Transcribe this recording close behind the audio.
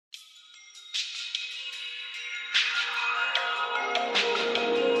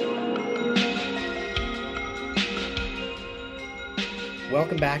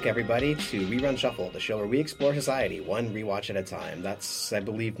Welcome back, everybody, to Rerun Shuffle, the show where we explore society one rewatch at a time. That's, I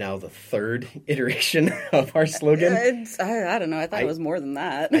believe, now the third iteration of our slogan. I don't know. I thought it was more than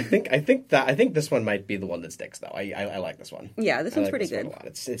that. I think this one might be the one that sticks, though. I like this one. Yeah, this one's pretty good. A lot.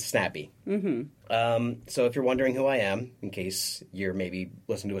 It's snappy. Mm-hmm. So if you're wondering who I am, in case you're maybe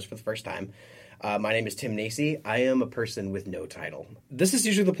listening to us for the first time, my name is Tim Nacy. I am a person with no title. This is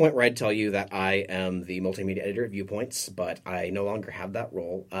usually the point where I'd tell you that I am the multimedia editor at Viewpoints, but I no longer have that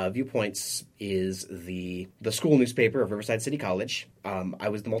role. Viewpoints is the school newspaper of Riverside City College. I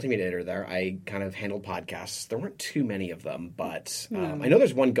was the multimedia editor there. I kind of handled podcasts. There weren't too many of them, but I know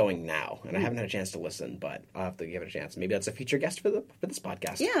there's one going now, and I haven't had a chance to listen, but I'll have to give it a chance. Maybe that's a feature guest for this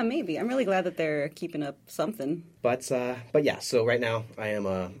podcast. Yeah, maybe. I'm really glad that they're keeping up something. But yeah, so right now I am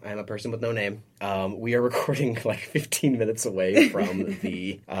a person with no name. We are recording like 15 minutes away from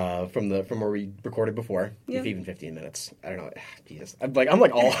from where we recorded before. Yeah. If even 15 minutes. I don't know. Jesus. I'm like all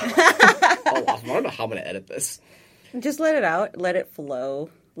all off. I don't know how I'm going to edit this. Just let it out. Let it flow.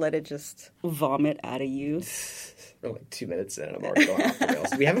 Let it just vomit out of you. We're like 2 minutes in and I'm already going off the rails.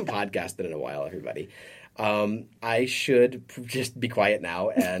 We haven't podcasted in a while, everybody. I should just be quiet now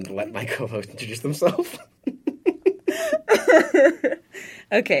and let my co-host introduce themselves.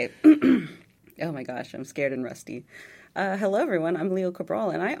 Okay. Oh my gosh, I'm scared and rusty. Hello everyone, I'm Leo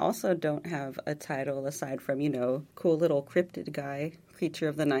Cabral, and I also don't have a title aside from, cool little cryptid guy, creature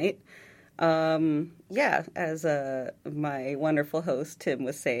of the night. Yeah, as my wonderful host Tim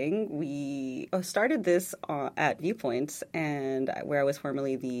was saying, we started this at Viewpoints, and where I was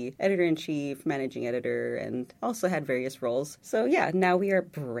formerly the editor-in-chief, managing editor, and also had various roles. So yeah, now we are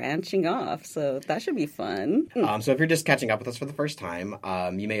branching off, so that should be fun. So if you're just catching up with us for the first time,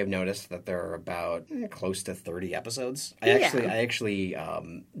 you may have noticed that there are about close to 30 episodes. I actually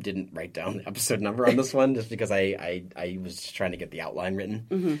didn't write down the episode number on this one just because I was trying to get the outline written.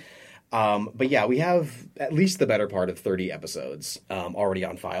 Mm-hmm. But yeah, we have at least the better part of 30 episodes already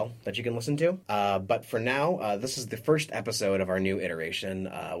on file that you can listen to. But for now, this is the first episode of our new iteration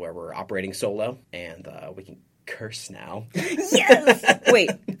where we're operating solo, and we can curse now. Yes!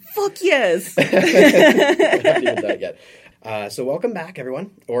 Wait, fuck yes! I haven't even done it yet. So welcome back,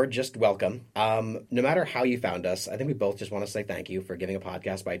 everyone, or just welcome. No matter how you found us, I think we both just want to say thank you for giving a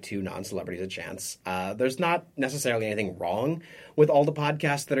podcast by two non-celebrities a chance. There's not necessarily anything wrong with all the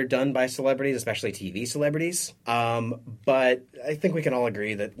podcasts that are done by celebrities, especially TV celebrities. But I think we can all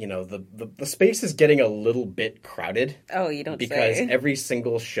agree that, the space is getting a little bit crowded. Oh, you don't because say. Every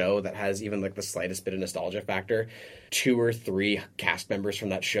single show that has even like the slightest bit of nostalgia factor, 2 or 3 cast members from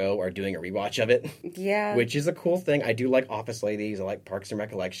that show are doing a rewatch of it. Yeah. Which is a cool thing. I do like Office Ladies. I like Parks and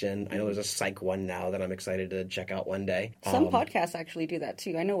Recollection. I know there's a Psych one now that I'm excited to check out one day. Some podcasts actually do that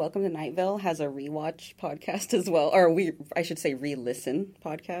too. I know Welcome to Night Vale has a rewatch podcast as well. Or I should say re-listen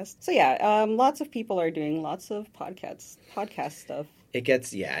podcast. So yeah, lots of people are doing lots of podcast stuff. It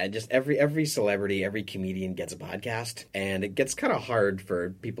gets, just every celebrity, every comedian gets a podcast, and it gets kind of hard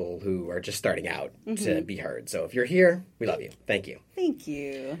for people who are just starting out to be heard. So if you're here, we love you. Thank you. Thank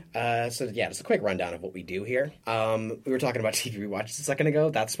you. So yeah, just a quick rundown of what we do here. We were talking about TV rewatches a second ago.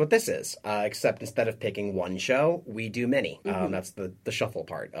 That's what this is. Except instead of picking one show, we do many. That's the shuffle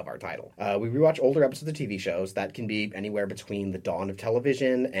part of our title. We rewatch older episodes of TV shows. That can be anywhere between the dawn of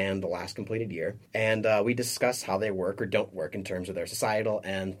television and the last completed year. And we discuss how they work or don't work in terms of their societal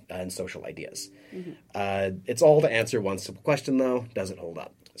and social ideas. It's all to answer one simple question, though. Does it hold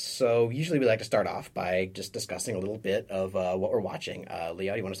up? So usually we like to start off by just discussing a little bit of what we're watching.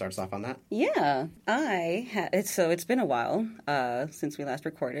 Leo, you want to start us off on that? Yeah, it's been a while since we last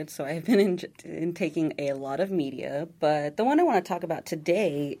recorded, so I've been in taking a lot of media, but the one I want to talk about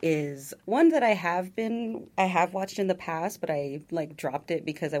today is one that I have watched in the past, but I dropped it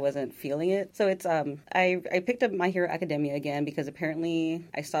because I wasn't feeling it. So it's I picked up My Hero Academia again because apparently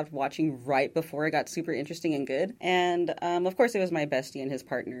I stopped watching right before it got super interesting and good, and of course it was my bestie and his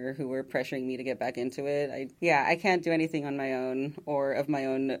partner who were pressuring me to get back into it. I can't do anything on my own or of my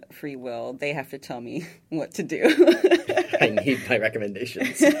own free will. They have to tell me what to do. I need my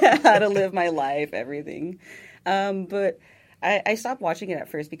recommendations. How to live my life, everything. But I stopped watching it at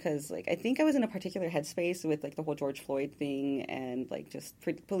first because I think I was in a particular headspace with the whole George Floyd thing and just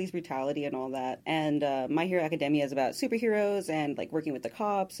police brutality and all that. And My Hero Academia is about superheroes and working with the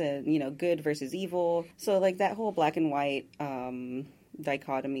cops and good versus evil. So that whole black and white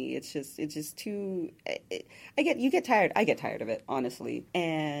dichotomy, it's just too you get tired. I get tired of it, honestly.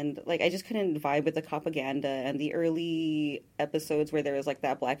 And I just couldn't vibe with the propaganda and the early episodes where there was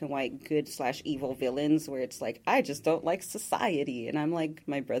that black and white good/evil villains where it's I just don't like society, and I'm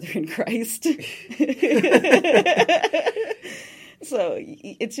my brother in Christ. So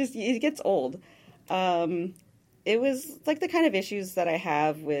it's just, it gets old. It was like the kind of issues that I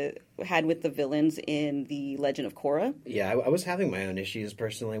had with the villains in The Legend of Korra. Yeah, I was having my own issues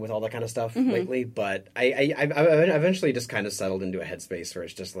personally with all that kind of stuff lately, but I eventually just kind of settled into a headspace where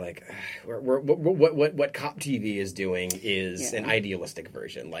it's just like, what cop TV is doing is an idealistic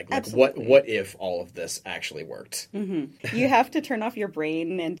version. Like what if all of this actually worked? You have to turn off your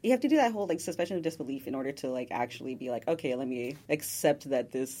brain, and you have to do that whole like suspension of disbelief in order to like actually be like, okay, let me accept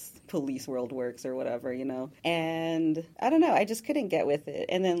that this police world works or whatever, you know. And I don't know, I just couldn't get with it.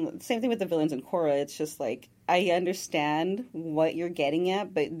 And then same thing with the villains in Korra. It's just like, I understand what you're getting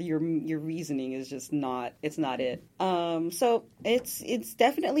at, but your reasoning is just not, it's not it. So it's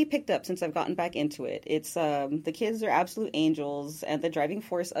definitely picked up since I've gotten back into it. It's the kids are absolute angels and the driving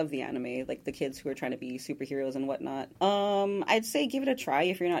force of the anime, like the kids who are trying to be superheroes and whatnot. I'd say give it a try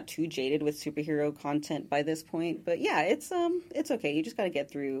if you're not too jaded with superhero content by this point. But yeah, it's okay. You just got to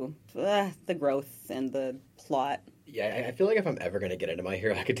get through the growth and the plot. Yeah, I feel like if I'm ever going to get into My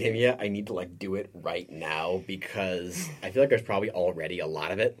Hero Academia, I need to, like, do it right now because I feel like there's probably already a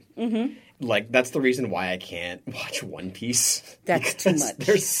lot of it. Mm-hmm. Like, that's the reason why I can't watch One Piece. That's too much.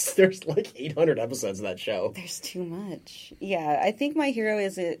 There's like 800 episodes of that show. There's too much. Yeah, I think My Hero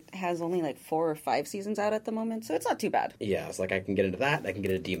has only like 4 or 5 seasons out at the moment, so it's not too bad. Yeah, it's like I can get into that, I can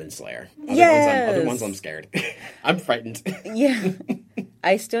get into Demon Slayer. Yes! Other ones I'm scared. I'm frightened. Yeah.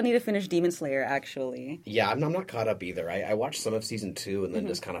 I still need to finish Demon Slayer, actually. Yeah, I'm not caught up either. I watched some of season 2 and then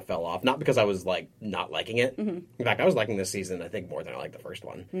just kind of fell off. Not because I was, like, not liking it. In fact, I was liking this season, I think, more than I liked the first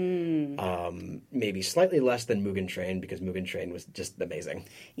one. Maybe slightly less than Mugen Train, because Mugen Train was just amazing.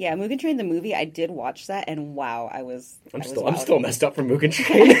 Yeah, Mugen Train, the movie, I did watch that, and wow, I'm still messed up from Mugen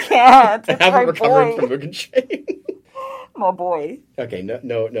Train. I haven't recovered from Mugen Train. My boy. Okay,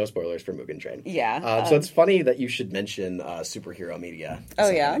 no spoilers for Mugen Train. Yeah. So it's funny that you should mention superhero media. Oh,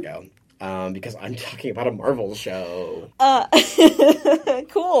 yeah? Ago. Because I'm talking about a Marvel show.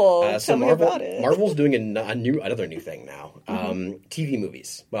 Cool. So Tell me about it. Marvel's doing another new thing now. TV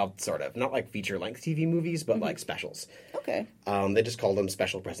movies. Well, sort of. Not like feature-length TV movies, but like specials. Okay. They just call them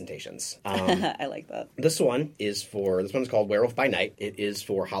special presentations. I like that. This one is called Werewolf by Night. It is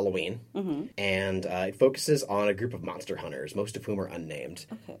for Halloween. And it focuses on a group of monster hunters, most of whom are unnamed.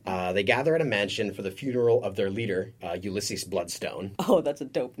 Okay. They gather at a mansion for the funeral of their leader, Ulysses Bloodstone. Oh, that's a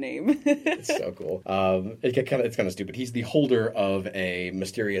dope name. It's so cool. It's kind of stupid. He's the holder of a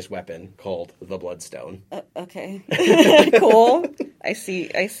mysterious weapon called the Bloodstone. Okay. Cool. I see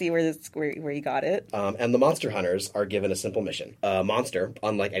where you got it. And the monster hunters are given a simple mission. A monster,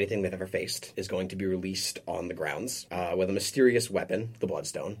 unlike anything they've ever faced, is going to be released on the grounds with a mysterious weapon, the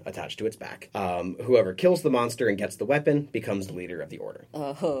Bloodstone, attached to its back. Whoever kills the monster and gets the weapon becomes the leader of the order.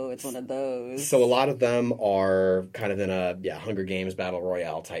 Oh, it's one of those. So a lot of them are kind of in a Hunger Games Battle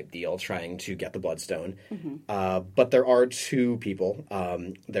Royale type deal, trying to get the Bloodstone. But there are 2 people.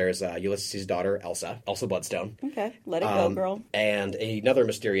 There's Ulysses' daughter, Elsa Bloodstone. Okay, let it go, girl. And another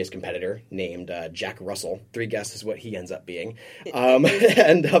mysterious competitor named Jack Russell. 3 guesses what he ends up being.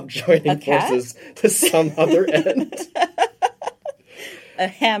 End up joining forces to some other end. A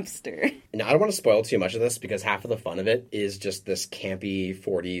hamster. Now, I don't want to spoil too much of this because half of the fun of it is just this campy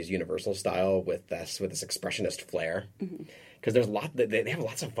 40s Universal style with this expressionist flair. Because they have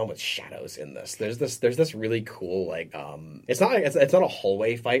lots of fun with shadows in this. There's this really cool like it's not a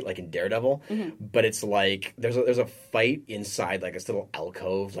hallway fight like in Daredevil, but it's like there's a fight inside like this little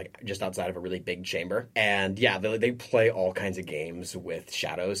alcove like just outside of a really big chamber, and yeah, they play all kinds of games with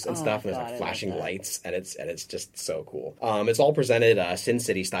shadows and stuff, and there's like flashing lights, and it's just so cool. It's all presented Sin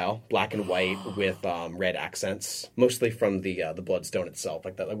City style, black and white with red accents, mostly from the Bloodstone itself.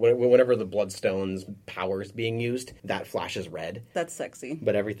 Like whenever the Bloodstone's power is being used, that flashes red. That's sexy.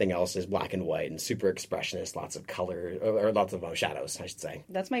 But everything else is black and white and super expressionist, lots of color, or lots of shadows, I should say.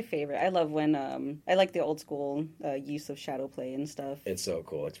 That's my favorite. I love when, I like the old school use of shadow play and stuff. It's so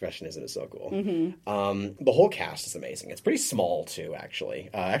cool. Expressionism is so cool. The whole cast is amazing. It's pretty small, too, actually.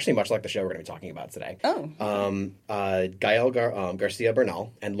 Actually, much like the show we're going to be talking about today. Gael Garcia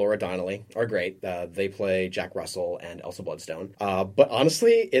Bernal and Laura Donnelly are great. They play Jack Russell and Elsa Bloodstone. But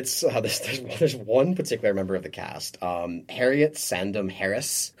honestly, it's there's one particular member of the cast, Harriet Sandom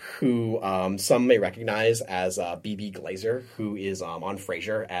Harris, who some may recognize as B.B. Glazer, who is on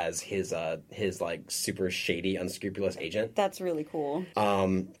Frasier as his like super shady, unscrupulous agent. That's really cool.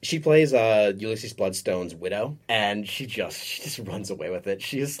 She plays Ulysses Bloodstone's widow, and she just runs away with it.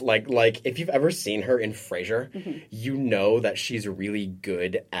 She's like if you've ever seen her in Frasier, you know that she's really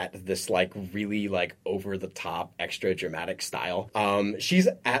good at this like really like over the top, extra dramatic style. She's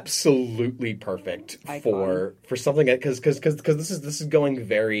absolutely perfect for something because because this is going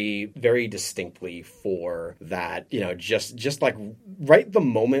very, very distinctly for that, just like right the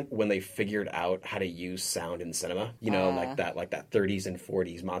moment when they figured out how to use sound in cinema, like that 30s and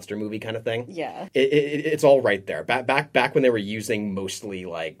 40s monster movie kind of thing. Yeah. It's all right there. Back when they were using mostly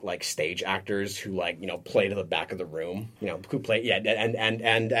like stage actors who play to the back of the room, who play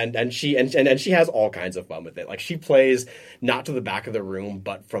and she has all kinds of fun with it. Like she plays not to the back of the room,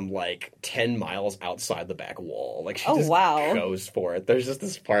 but from like 10 miles outside the back wall. Like she just goes for it. There's just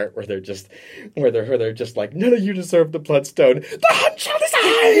this part where they're just like, none of you deserve the bloodstone. The hunt shall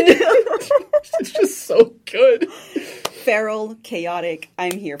decide. It's just so good. Feral, chaotic.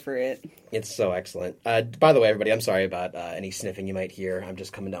 I'm here for it. It's so excellent. By the way, everybody, I'm sorry about any sniffing you might hear. I'm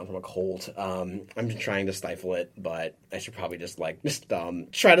just coming down from a cold. I'm just trying to stifle it, but I should probably just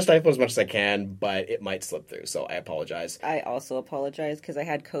try to stifle as much as I can, but it might slip through, so I apologize. I also apologize because I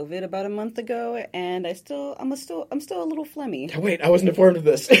had COVID about a month ago, and I'm still a little phlegmy. Wait, I wasn't informed of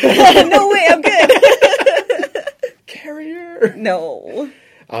this. No way, I'm good. Carrier. No.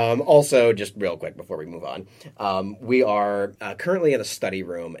 Also, just real quick before we move on, we are currently in a study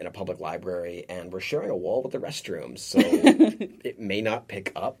room in a public library, and we're sharing a wall with the restrooms, so it may not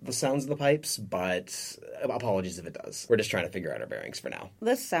pick up the sounds of the pipes, but apologies if it does. We're just trying to figure out our bearings for now.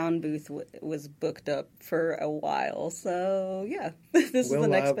 The sound booth was booked up for a while, so yeah, this is the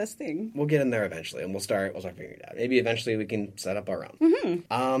next best thing. We'll get in there eventually, and we'll start figuring it out. Maybe eventually we can set up our own.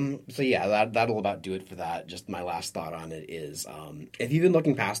 Mm-hmm. So yeah, that'll about do it for that. Just my last thought on it is, if you've been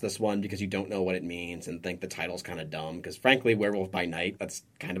looking past this one because you don't know what it means and think the title's kind of dumb, because frankly, Werewolf by Night, that's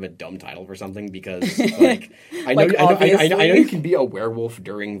kind of a dumb title for something, because I know you can be a werewolf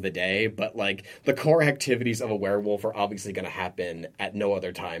during the day, but like the core activities of a werewolf are obviously going to happen at no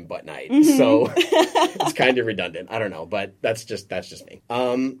other time but night. Mm-hmm. So it's kind of redundant. I don't know, but that's just me.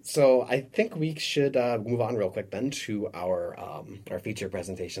 So I think we should move on real quick then to our feature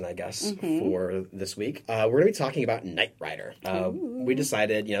presentation, I guess, for this week. We're going to be talking about Knight Rider. We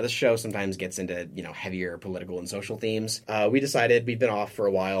decided, this show sometimes gets into, heavier political and social themes. We decided we've been off for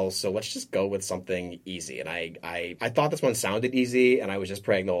a while, so let's just go with something easy. And I thought this one sounded easy, and I was just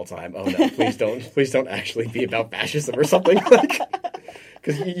praying the whole time, oh no, please don't actually be about fascism or something.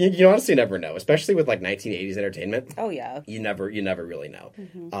 Because you honestly never know, especially with 1980s entertainment. Oh yeah, you never really know.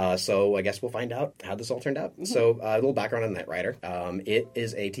 Mm-hmm. So I guess we'll find out how this all turned out. Mm-hmm. So a little background on Knight Rider. It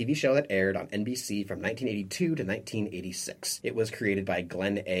is a TV show that aired on NBC from 1982 to 1986. It was created by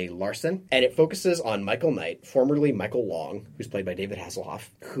Glenn A. Larson, and it focuses on Michael Knight, formerly Michael Long, who's played by David Hasselhoff,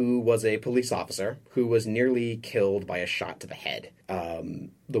 who was a police officer who was nearly killed by a shot to the head.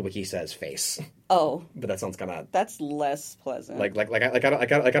 The wiki says face. Oh, but that sounds kind of... That's less pleasant. I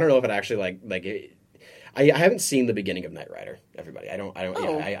don't know if it actually I haven't seen the beginning of Knight Rider. Everybody, I don't.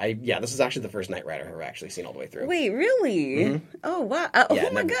 Yeah, this is actually the first Knight Rider I've ever actually seen all the way through. Wait, really? Mm-hmm. Oh wow!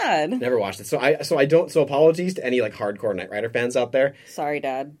 My god! Never watched it. So I don't. So apologies to any hardcore Knight Rider fans out there. Sorry,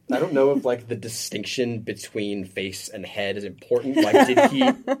 Dad. I don't know if the distinction between face and head is important.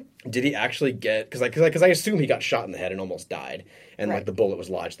 Did he actually get? Because I assume he got shot in the head and almost died, and the bullet was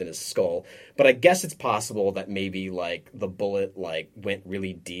lodged in his skull. But I guess it's possible that maybe the bullet went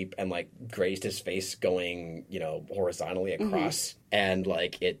really deep and grazed his face going horizontally across, and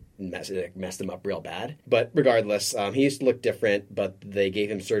it messed him up real bad. But regardless, he used to look different, but they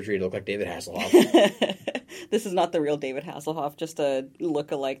gave him surgery to look like David Hasselhoff. This is not the real David Hasselhoff, just a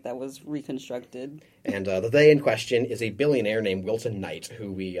look-alike that was reconstructed. And the they in question is a billionaire named Wilton Knight,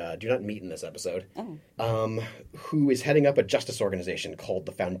 who we do not meet in this episode, who is heading up a justice organization called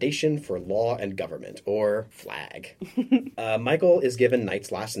the Foundation for Law and Government, or FLAG. Michael is given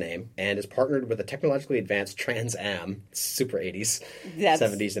Knight's last name and is partnered with a technologically advanced Trans Am, super 80s,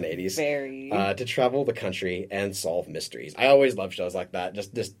 70s and 80s, to travel the country and solve mysteries. I always love shows like that.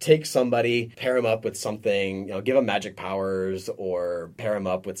 Just take somebody, pair him up with something, give him magic powers, or pair him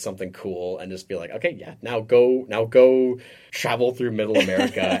up with something cool, and just be like, okay, yeah, now go travel through Middle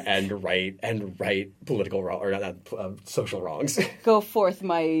America and right political social wrongs. Go forth,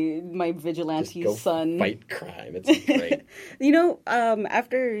 my vigilante son. Fight crime. It's great.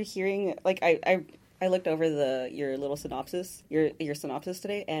 After hearing, I looked over your little synopsis, your synopsis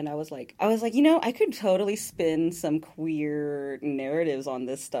today, and I was like, I could totally spin some queer narratives on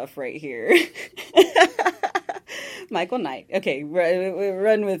this stuff right here. Michael Knight. Okay,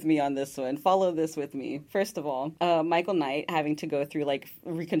 run with me on this one. Follow this with me. First of all, Michael Knight having to go through like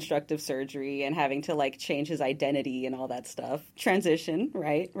reconstructive surgery and having to like change his identity and all that stuff. Transition,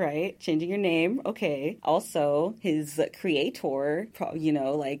 right? Changing your name, okay. Also, his creator, you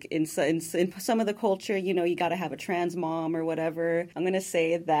know, like in some of the culture, you know, you got to have a trans mom or whatever. I'm gonna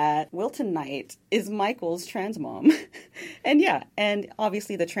say that Wilton Knight is Michael's trans mom, and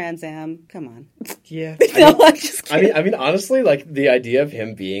obviously the Trans Am. Come on. Yeah. I'm just kidding. I mean, honestly, like the idea of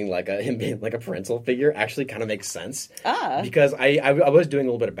him being like a parental figure actually kind of makes sense. Because I was doing a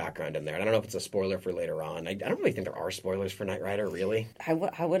little bit of background in there, and I don't know if it's a spoiler for later on. I don't really think there are spoilers for Knight Rider, really. I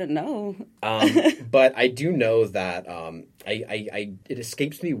wouldn't know. But I do know that it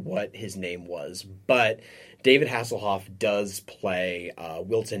escapes me what his name was, but David Hasselhoff does play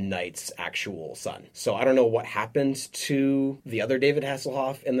Wilton Knight's actual son. So I don't know what happened to the other David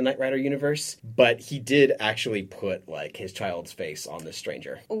Hasselhoff in the Knight Rider universe, but he did actually put like his child's face on this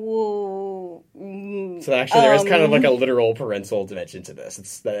stranger. Ooh. So actually there is kind of like a literal parental dimension to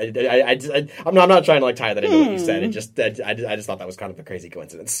this. I'm not trying to like tie that into what you said. I just thought that was kind of a crazy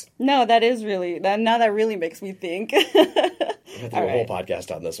coincidence. No, that is really, now that really makes me think. I have to do a whole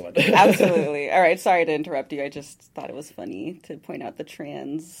podcast on this one. Absolutely. All right, sorry to interrupt you. I just thought it was funny to point out the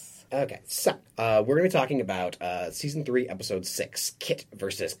trans. Okay, so we're going to be talking about Season 3, Episode 6, KITT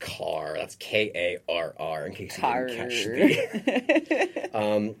versus KARR. That's KARR, in case you didn't catch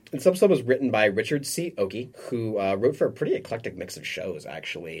the... This episode was written by Richard C. Oakey, who wrote for a pretty eclectic mix of shows,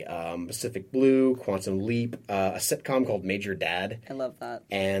 actually. Pacific Blue, Quantum Leap, a sitcom called Major Dad. I love that.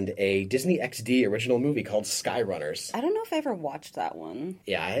 And a Disney XD original movie called Skyrunners. I don't know if I ever watched that one.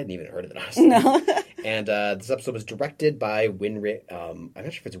 Yeah, I hadn't even heard of it, honestly. No. And this episode was directed by Winrick... I'm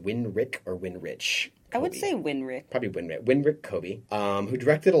not sure if it's Winrick or Winrich. I would say Winrick. Probably Winrick. Winrick Kobe, who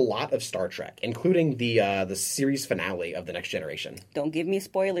directed a lot of Star Trek, including the series finale of The Next Generation. Don't give me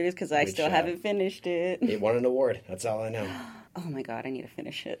spoilers, because I still haven't finished it. It won an award. That's all I know. Oh my god, I need to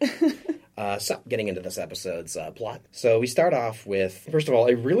finish it. So, getting into this episode's plot. So, we start off with, first of all,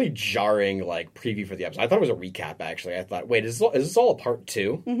 a really jarring, like, preview for the episode. I thought it was a recap, actually. I thought, wait, is this all a part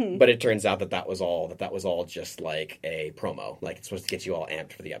 2? Mm-hmm. But it turns out that was all just, like, a promo. Like, it's supposed to get you all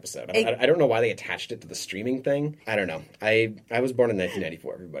amped for the episode. I don't know why they attached it to the streaming thing. I don't know. I was born in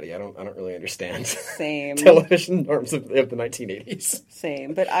 1994, everybody. I don't really understand. Same. Television norms of the 1980s.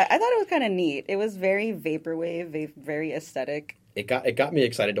 Same. But I thought it was kind of neat. It was very vaporwave, very aesthetic. It got me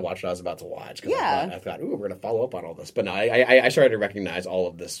excited to watch what I was about to watch. Yeah. I thought, ooh, we're going to follow up on all this. But no, I started to recognize all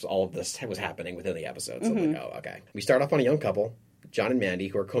of this was happening within the episode. So I'm like, oh, okay. We start off on a young couple, John and Mandy,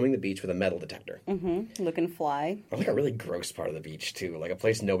 who are combing the beach with a metal detector. Mm-hmm. Looking fly. I like a really gross part of the beach, too. Like a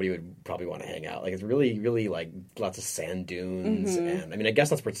place nobody would probably want to hang out. Like it's really, really like lots of sand dunes. Mm-hmm. And I mean, I guess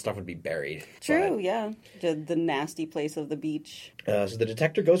that's where stuff would be buried. True, yeah. The nasty place of the beach. So the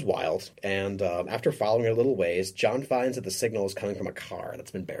detector goes wild, and after following it a little ways, John finds that the signal is coming from a car that's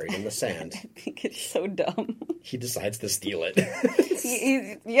been buried in the sand. I think it's so dumb. He decides to steal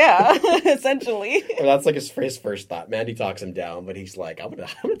it. Yeah, essentially. Well, that's like his first thought. Mandy talks him down, but he's like, I'm gonna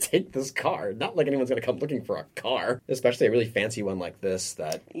take this car. Not like anyone's gonna come looking for a car, especially a really fancy one like this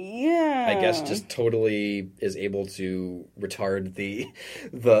that I guess just totally is able to retard the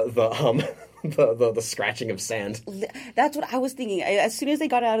scratching of sand. That's what I was thinking. As soon as they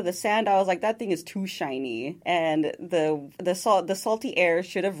got out of the sand, I was like, that thing is too shiny, and the salty air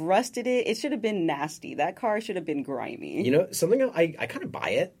should have rusted it. It should have been nasty. That car should have been grimy. You know, something I kind of buy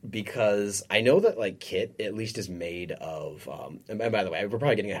it, because I know that like KITT at least is made of. And by the way, we're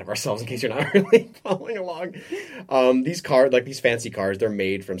probably getting ahead of ourselves in case you're not really following along. These cars, like these fancy cars, they're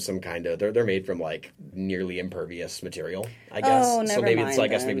made from some kind of they're made from like nearly impervious material, I guess. Oh, never so maybe mind, I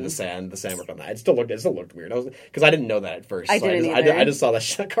guess maybe the sand worked on that. It still looked weird. Because I didn't know that at first. I didn't either. I just saw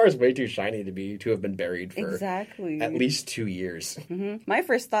that car is way too shiny to have been buried for exactly at least 2 years. Mm-hmm. My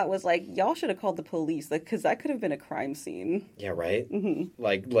first thought was like, y'all should have called the police, like, because that could have been a crime scene. Yeah, right. Mm-hmm.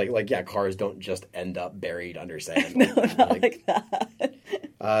 Like yeah, cars don't just end up buried under sand. No, not like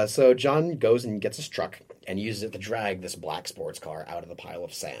that. So John goes and gets his truck and uses it to drag this black sports car out of the pile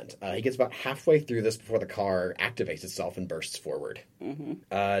of sand. He gets about halfway through this before the car activates itself and bursts forward.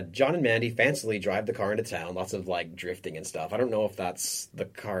 Mm-hmm. John and Mandy fancily drive the car into town. Lots of like drifting and stuff. I don't know if that's the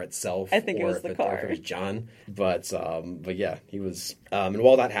car itself. I think it was the car. Or if it was John. But yeah, he was. And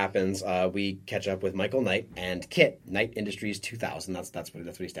while that happens, we catch up with Michael Knight and KITT, Knight Industries 2000. That's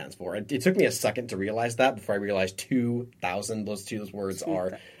what he stands for. It took me a second to realize that before I realized 2000. Those words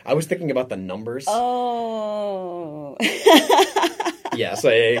are. I was thinking about the numbers. Oh. Oh. Yeah, so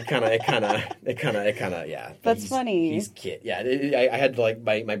it kind of, yeah. That's funny. He's KITT. Yeah, I had like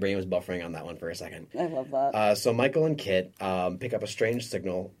my brain was buffering on that one for a second. I love that. So Michael and KITT pick up a strange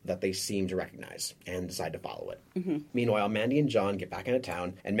signal that they seem to recognize and decide to follow it. Mm-hmm. Meanwhile, Mandy and John get back into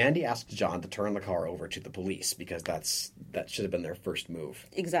town, and Mandy asks John to turn the car over to the police because that should have been their first move.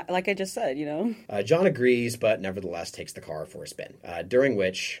 Exactly, like I just said, John agrees, but nevertheless takes the car for a spin. During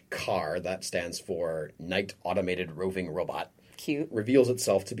which KARR, that stands for Night Automated Roving Robot, cute, reveals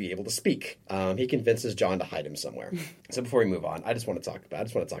itself to be able to speak. He convinces John to hide him somewhere. So before we move on, I just want to talk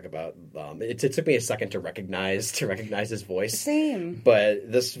about. It took me a second to recognize his voice. Same,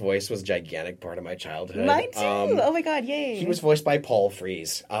 but this voice was a gigantic part of my childhood. Mine too. Oh my god, yay! He was voiced by Paul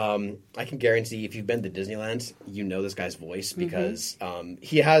Frees. I can guarantee if you've been to Disneyland, you know this guy's voice because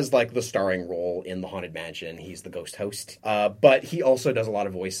he has like the starring role in the Haunted Mansion. He's the ghost host, but he also does a lot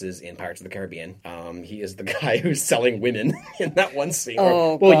of voices in Pirates of the Caribbean. He is the guy who's selling women in that one scene.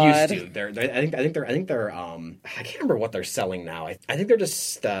 Oh, God. Used to. I think they're I can't remember what they're selling now. I think they're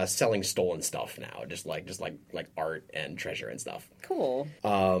just selling stolen stuff now, just like art and treasure and stuff. Cool.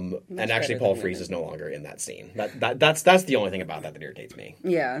 And actually, Paul Frees is no longer in that scene. That's the only thing about that irritates me.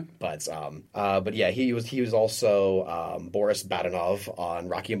 Yeah. But yeah, he was also Boris Badenov on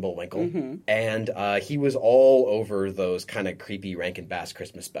Rocky and Bullwinkle, and he was all over those kind of creepy Rankin Bass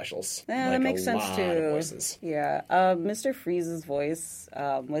Christmas specials. Yeah, that makes sense too. Of voices. Yeah. Mr. Freeze's voice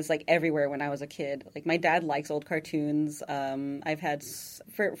was like everywhere when I was a kid. Like my dad likes old cartoons. I've had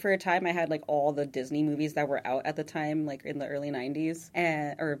for a time I had like all the Disney movies that were out at the time, like in the early 90s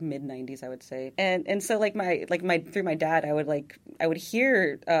or mid 90s, I would say. And so through my dad, I would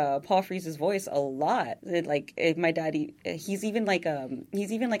hear Paul Freeze's voice a lot. My dad, he's even like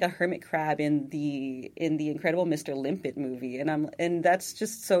a hermit crab in the Incredible Mr. Limpet movie, and that's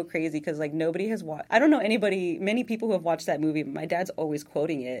just so crazy because like nobody has watched. I don't know many people who have watched that movie, but my dad's always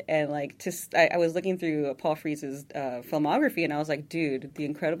quoting it. And like I was looking through Paul Freeze's filmography, and I was like, dude, the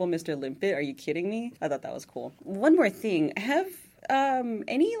Incredible Mr. Limpet, are you kidding me? I thought that was cool. One more thing, have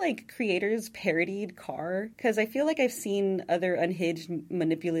any like creators parodied KARR? Because I feel like I've seen other unhinged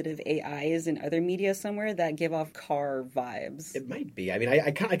manipulative AIs in other media somewhere that give off KARR vibes. It might be. I mean,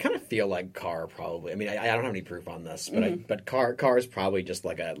 I kind of feel like KARR probably. I mean, I don't have any proof on this, but but KARR is probably just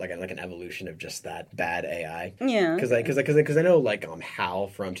like an evolution of just that bad AI. Yeah. Because I know like HAL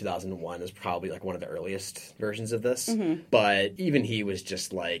from 2001 is probably like one of the earliest versions of this, but even he was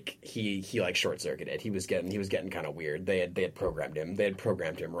just like he like short circuited. He was getting kind of weird. They had programmed him. They had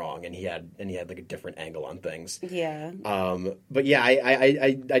programmed him wrong, and he had like a different angle on things. Yeah. But yeah,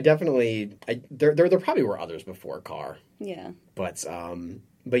 I definitely there probably were others before KARR. Yeah.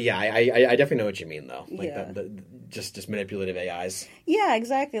 But yeah, I definitely know what you mean though. Like yeah. Just manipulative AIs. Yeah,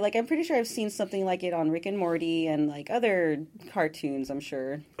 exactly. Like I'm pretty sure I've seen something like it on Rick and Morty and like other cartoons, I'm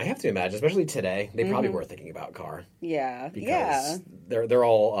sure. I have to imagine, especially today, they probably were thinking about KARR. Yeah. Because they're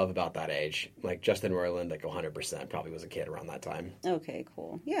all of about that age. Like Justin Roiland, like 100% probably was a kid around that time. Okay,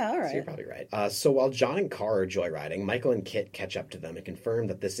 cool. Yeah, all right. So you're probably right. So while John and KARR are joyriding, Michael and KITT catch up to them and confirm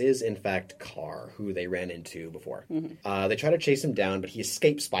that this is in fact KARR, who they ran into before. They try to chase him down, but he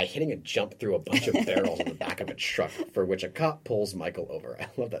escapes by hitting a jump through a bunch of barrels on the back of a truck, for which a cop pulls Michael over. I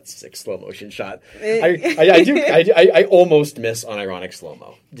love that sick slow motion shot. I almost miss unironic slow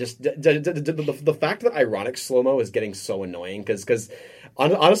mo. Just the fact that ironic slow mo is getting so annoying because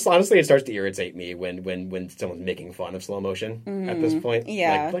honestly, it starts to irritate me when someone's making fun of slow motion at this point.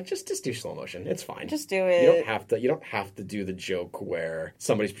 Yeah, like just do slow motion. It's fine. Just do it. You don't have to do the joke where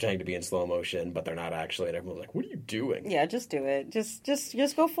somebody's pretending to be in slow motion but they're not actually, and everyone's like, "What are you doing?" Yeah, just do it. Just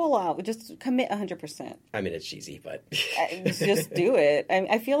go full out. Just commit 100%. I mean, it's cheesy, but just do it.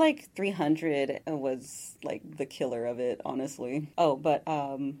 I feel like 300 was like the killer of it, honestly. Oh, but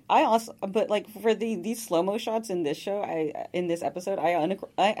like for these slow mo shots in this show, in this episode, I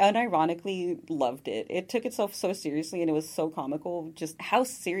unironically loved it. It took itself so seriously, and it was so comical. Just how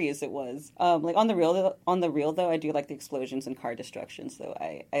serious it was. Like on the real though, I do like the explosions and car destruction. So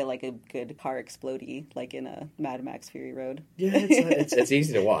I like a good car explodey, like in a Mad Max Fury Road. Yeah, it's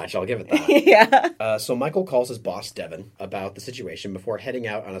easy to watch. I'll give it that. Yeah. So Michael calls his boss Devin about the situation before heading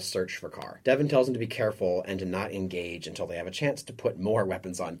out on a search for KARR. Devin tells him to be careful and to not engage until they have a chance to put more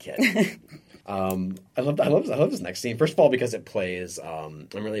weapons on KITT. I love this next scene. First of all, because it plays. I'm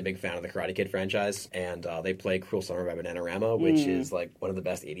really a big fan of the Karate Kid franchise, and they play "Cruel Summer" by Bananarama, which is like one of the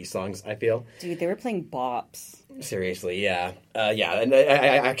best '80s songs. I feel. Dude, they were playing bops. Seriously, yeah. And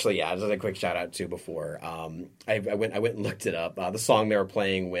I actually, just a quick shout out too before. I went and looked it up. The song they were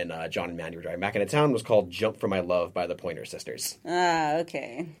playing when John and Mandy were driving back into town was called "Jump for My Love" by the Pointer Sisters.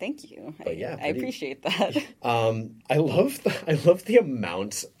 Okay. Thank you. I appreciate that. I love the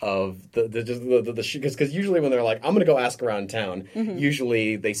amount of the because usually when they're like, I'm gonna go ask around town,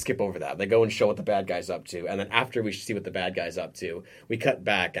 usually they skip over that. They go and show what the bad guy's up to, and then after we see what the bad guy's up to, we cut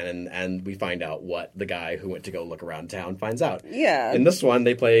back and we find out what the guy who went to go look around town finds out. Yeah. In this one,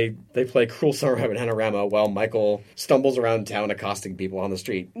 they play Cruel Summer of Panorama while Michael stumbles around town accosting people on the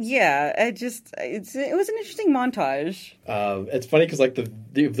street. Yeah, it was an interesting montage. It's funny because like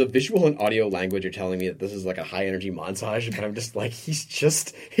the visual and audio language are telling me that this is like a high energy montage, but I'm just like he's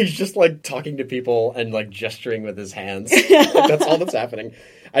just like talking to people and like gesturing with his hands. Like, that's all that's happening.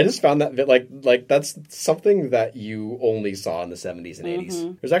 I just found that like that's something that you only saw in the 70s and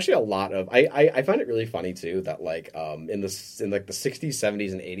 80s. There's actually a lot of I find it really funny too that like in the 60s,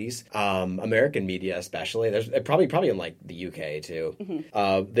 70s, and 80s, American media especially, there's probably in like the UK too.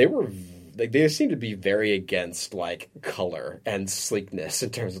 They seem to be very against like color and sleekness in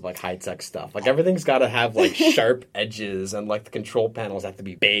terms of like high tech stuff. Like everything's got to have like sharp edges, and like the control panels have to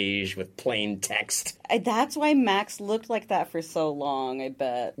be beige with plain text. That's why Max looked like that for so long, I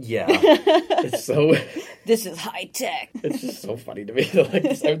bet. Yeah. It's so... This is high tech. It's just so funny to me. Like,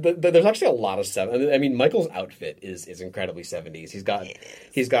 there's actually a lot of 70s. I mean, Michael's outfit is incredibly 70s.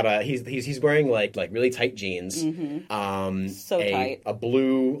 He's wearing like really tight jeans. So tight. A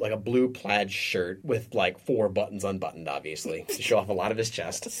blue plaid shirt with like 4 buttons unbuttoned, obviously, to show off a lot of his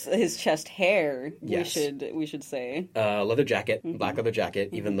chest. His chest hair, yes. we should say. Leather jacket, black leather jacket,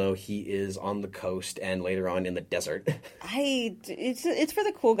 even though he is on the coast and later on in the desert. It's for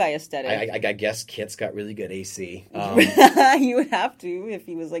the cool guy aesthetic. I guess KITT's got really good AC. You would have to if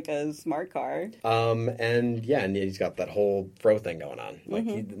he was like a smart car. And he's got that whole fro thing going on.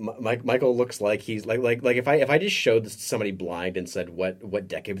 Like Michael looks like he's like if I just showed this to somebody blind and said what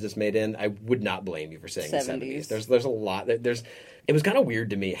decade was this made in, I would not blame you for saying 70s. There's a lot. It was kind of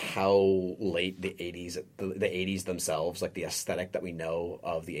weird to me how late the 80s themselves, like the aesthetic that we know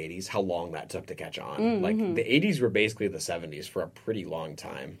of the 80s, how long that took to catch on. Like the 80s were basically the 70s for a pretty long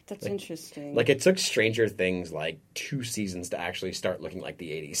time. That's interesting. Like it took Stranger Things like 2 seasons to actually start looking like the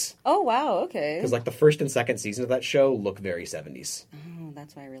 80s. Oh, wow, okay. Because like the first and second season of that show look very 70s. Oh,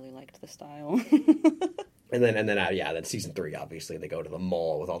 that's why I really liked the style. And then season 3, obviously, they go to the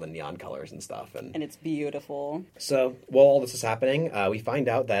mall with all the neon colors and stuff. And it's beautiful. So, while all this is happening, we find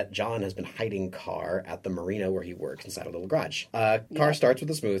out that John has been hiding KARR at the marina where he works inside a little garage. KARR starts with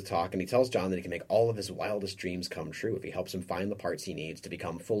a smooth talk, and he tells John that he can make all of his wildest dreams come true if he helps him find the parts he needs to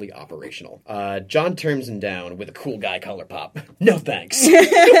become fully operational. John turns him down with a cool guy color pop. No thanks.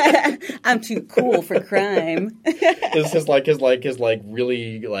 I'm too cool for crime. His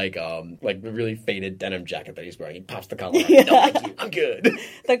really faded denim jacket that he's wearing. He pops the collar on. No, thank you. I'm good.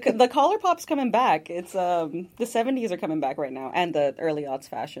 The collar pop's coming back. It's the 70s are coming back right now, and the early aughts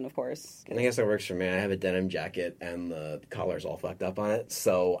fashion, of course. I guess that works for me. I have a denim jacket, and the collar's all fucked up on it,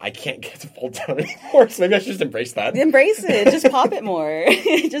 so I can't get it to fold down anymore. So maybe I should just embrace that. Embrace it. Just pop it more.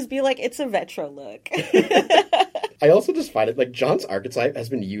 Just be like, it's a retro look. I also just find it, like, John's archetype has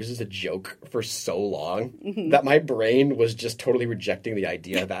been used as a joke for so long that my brain was just totally rejecting the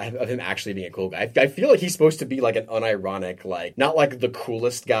idea of him actually being a cool guy. I feel like he's supposed to be, like, an unironic, like, not, like, the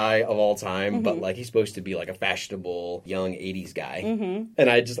coolest guy of all time, but, like, he's supposed to be, like, a fashionable, young 80s guy. And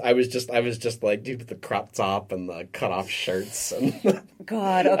I was just like, dude, with the crop top and the cut-off shirts and...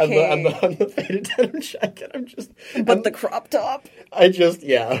 God, okay. and the faded denim jacket, the crop top?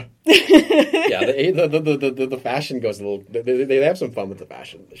 Yeah, the fashion goes a little... They have some fun with the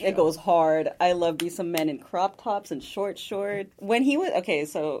fashion. It goes hard. I love me some men in crop tops and short shorts. When he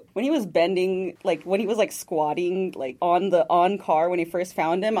was bending, like, when he was, like, squatting, like, on KARR when he first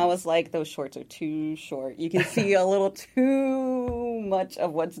found him, I was like, those shorts are too short. You can see a little too much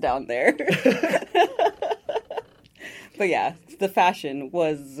of what's down there. But yeah, the fashion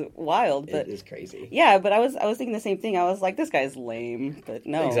was wild. But it is crazy. Yeah, but I was thinking the same thing. I was like, this guy's lame, but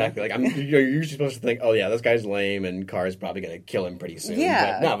no. Exactly. Like you're usually supposed to think, oh yeah, this guy's lame, and KARR's probably going to kill him pretty soon.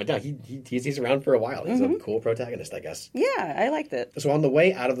 Yeah. But no, he's around for a while. He's a cool protagonist, I guess. Yeah, I liked it. So on the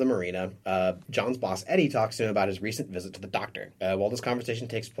way out of the marina, John's boss Eddie talks to him about his recent visit to the doctor. While this conversation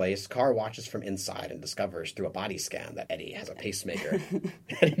takes place, KARR watches from inside and discovers through a body scan that Eddie has a pacemaker.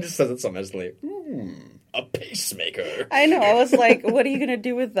 And he just says it so nicely. A pacemaker. I know. I was like, what are you going to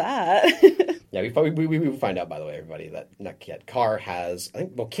do with that? Yeah, we find out, by the way, everybody, that not KITT, KARR has, I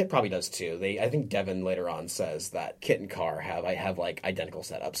think, well, KITT probably does too. I think Devin later on says that KITT and KARR have like identical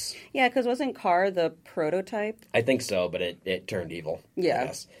setups. Yeah, because wasn't KARR the prototype? I think so, but it turned evil. Yeah, I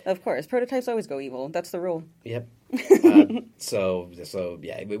guess. Of course. Prototypes always go evil. That's the rule. Yep. So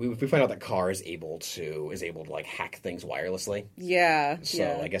yeah, we find out that KARR is able to like hack things wirelessly. Yeah.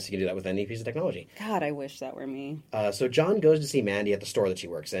 So I guess you can do that with any piece of technology. God, I wish that were me. So John goes to see Mandy at the store that she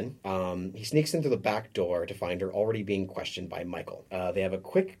works in. He sneaks in through the back door to find her already being questioned by Michael. They have a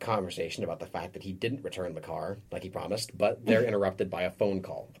quick conversation about the fact that he didn't return the car like he promised, but they're interrupted by a phone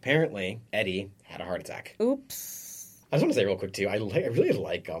call. Apparently, Eddie had a heart attack. Oops. I just want to say real quick, too, I really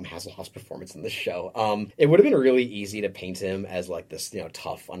like Hasselhoff's performance in this show. It would have been really easy to paint him as, like, this,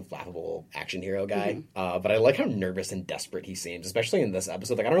 tough, unflappable action hero guy. But I like how nervous and desperate he seems, especially in this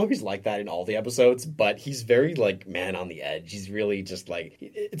episode. Like, I don't know if he's like that in all the episodes, but he's very, like, man on the edge. He's really just, like,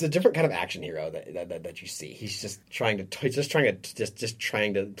 it's a different kind of action hero that you see. He's just trying to,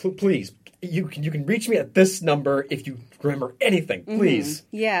 please, you can reach me at this number if you remember anything, please.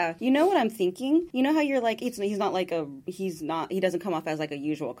 Yeah. You know what I'm thinking? You know how you're like, he doesn't come off as like a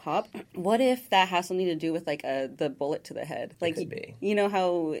usual cop. What if that has something to do with like the bullet to the head? Like, it could be. You know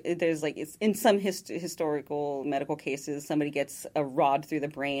how there's like, it's in some historical medical cases, somebody gets a rod through the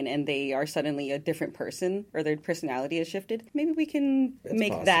brain and they are suddenly a different person, or their personality is shifted. Maybe we can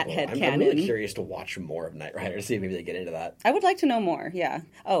make possible. That headcanon. I'm really curious to watch more of Knight Rider to see if maybe they get into that. I would like to know more, yeah.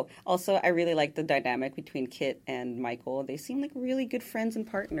 Oh, also, I really like the dynamic between KITT and Michael. They seem like really good friends and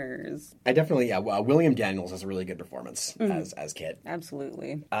partners. I definitely, yeah. William Daniels has a really good performance as KITT.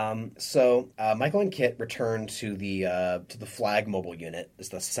 Absolutely. So Michael and KITT return to the Flag mobile unit. It's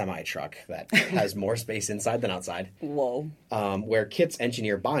the semi truck that has more space inside than outside. Whoa. Where KITT's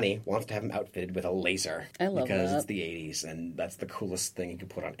engineer Bonnie wants to have him outfitted with a laser. I love because that. it's the 80s, and that's the coolest thing you can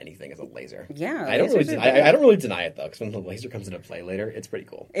put on anything is a laser. Yeah, I don't really deny it though, because when the laser comes into play later, it's pretty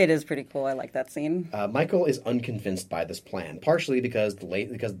cool. It is pretty cool. I like that scene. Michael is unconvinced by this plan, partially because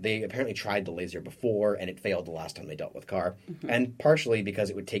they apparently tried the laser before and it failed the last time they dealt with KARR, and partially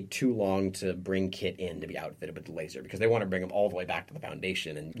because it would take too long to bring KITT in to be outfitted with the laser, because they want to bring him all the way back to the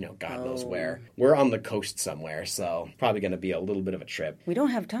Foundation, and God knows where. We're on the coast somewhere, so probably going to be a little bit of a trip. We don't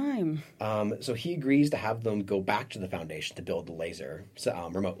have time. So he agrees to have them go back to the Foundation to build the laser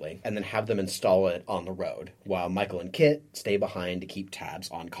remotely, and then have them install it on the road, while Michael and KITT stay behind to keep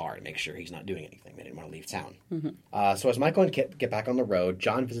tabs on KARR to make sure he's not doing anything. They didn't want to leave town. So as Michael and KITT get back on the road,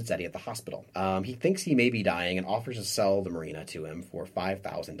 John visits Eddie at the hospital. He thinks he may be dying and offers to sell the marina to him for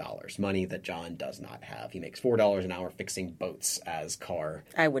 $5,000, money that John does not have. He makes $4 an hour fixing boats as KARR.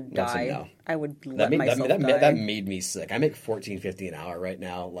 I would die. Know. I would let myself die. That made me sick. I make $14.50 an hour right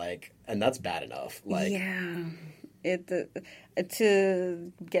now, and that's bad enough. Yeah.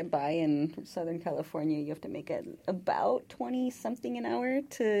 To get by in Southern California, you have to make it about 20-something an hour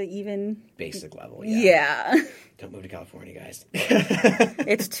to even... Basic level, yeah. Don't move to California, guys.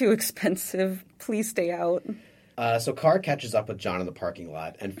 It's too expensive. Please stay out. So KARR catches up with John in the parking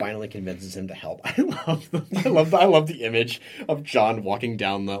lot and finally convinces him to help. I love the image of John walking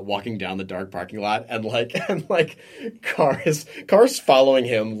down the dark parking lot and KARR's following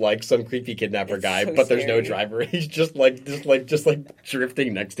him like some creepy kidnapper guy, but there's no driver. He's just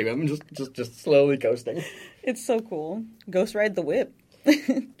drifting next to him, just slowly coasting. It's so cool. Ghost ride the whip.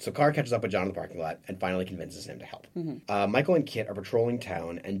 So KARR catches up with John in the parking lot and finally convinces him to help. Michael and KITT are patrolling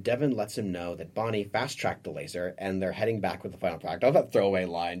town, and Devin lets him know that Bonnie fast-tracked the laser, and they're heading back with the final product. I love that throwaway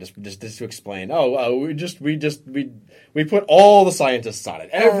line just to explain. We put all the scientists on it,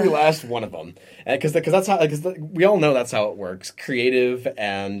 every last one of them, because we all know that's how it works. Creative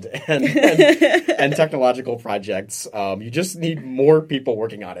and technological projects, you just need more people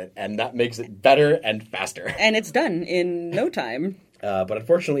working on it, and that makes it better and faster. And it's done in no time. But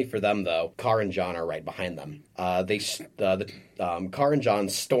unfortunately for them, though, KARR and John are right behind them. KARR and John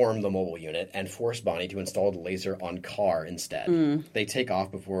storm the mobile unit and force Bonnie to install the laser on KARR instead. They take off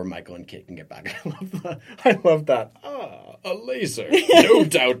before Michael and KITT can get back. I love that. A laser. No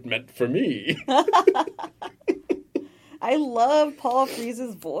doubt meant for me. I love Paul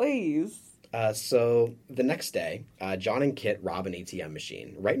Frees's voice. So the next day, John and KITT rob an ATM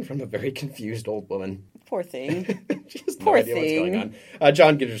machine right in front of a very confused old woman. Poor thing. She has no idea what's going on.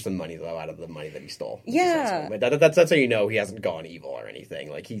 John gives her some money, though, out of the money that he stole. Yeah. That's how you know he hasn't gone evil or anything.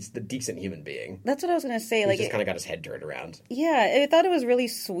 Like, he's the decent human being. That's what I was going to say. He's just kind of got his head turned around. Yeah, I thought it was really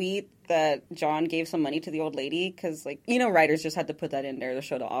sweet that John gave some money to the old lady, because, writers just had to put that in there to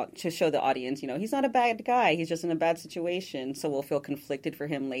show the audience, he's not a bad guy. He's just in a bad situation, so we'll feel conflicted for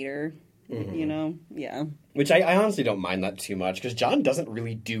him later you know? Yeah. Which I honestly don't mind that too much, because John doesn't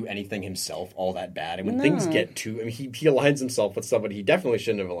really do anything himself all that bad. And when things get too... I mean, he aligns himself with somebody he definitely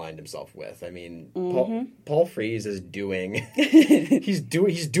shouldn't have aligned himself with. I mean, Paul Frees is doing... he's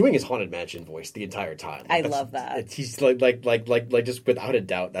doing his Haunted Mansion voice the entire time. I love that. He's like just without a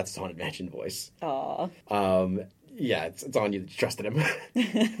doubt, that's his Haunted Mansion voice. Aw. Yeah, it's on you that you trusted him.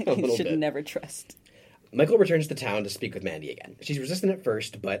 You should never trust. Michael returns to town to speak with Mandy again. She's resistant at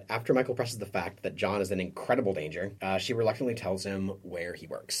first, but after Michael presses the fact that John is in incredible danger, she reluctantly tells him where he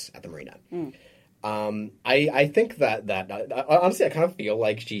works, at the marina. I think that honestly, I kind of feel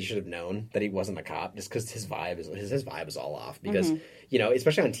like she should have known that he wasn't a cop, just because his vibe is all off. Because you know,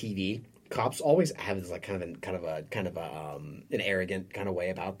 especially on TV, cops always have this like kind of an arrogant kind of way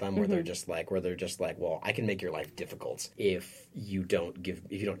about them, where they're just like, well, I can make your life difficult if you don't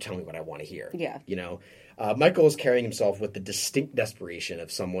tell me what I want to hear. Yeah, you know. Michael is carrying himself with the distinct desperation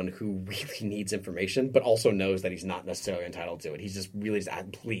of someone who really needs information, but also knows that he's not necessarily entitled to it. He's just really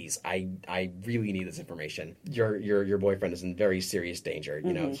please, I really need this information. Your boyfriend is in very serious danger.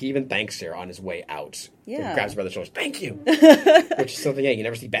 You know, he even thanks her on his way out. Yeah, grabs her by the shoulders. Thank you. Which is something you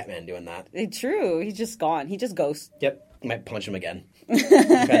never see Batman doing that. It's true. He's just gone. He just ghosts. Yep. Might punch him again.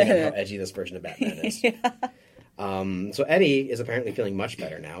 Depending on how edgy this version of Batman is. Yeah. So Eddie is apparently feeling much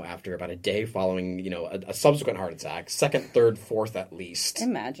better now after about a day following, you know, a subsequent heart attack, second, third, fourth at least.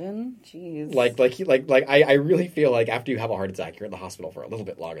 Imagine, jeez. I really feel like after you have a heart attack, you're in the hospital for a little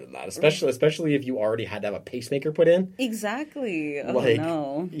bit longer than that, especially if you already had to have a pacemaker put in. Exactly. Oh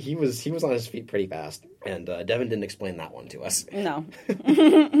no. He was on his feet pretty fast, and Devin didn't explain that one to us. No.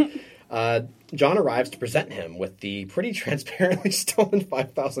 John arrives to present him with the pretty transparently stolen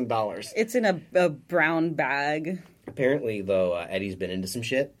 $5,000. It's in a brown bag. Apparently, though, Eddie's been into some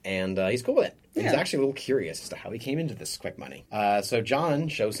shit, and he's cool with it. Yeah. He's actually a little curious as to how he came into this quick money. So John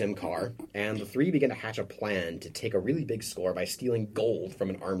shows him KARR, and the three begin to hatch a plan to take a really big score by stealing gold from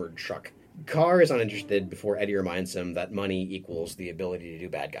an armored truck. KARR is uninterested before Eddie reminds him that money equals the ability to do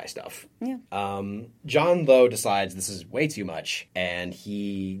bad guy stuff. Yeah. John, though, decides this is way too much, and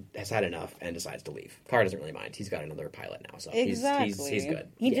he has had enough and decides to leave. KARR doesn't really mind. He's got another pilot now, so he's good.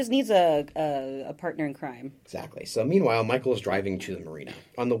 He just needs a partner in crime. Exactly. So meanwhile, Michael is driving to the marina.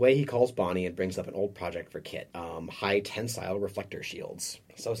 On the way, he calls Bonnie and brings up an old project for KITT. High tensile reflector shields.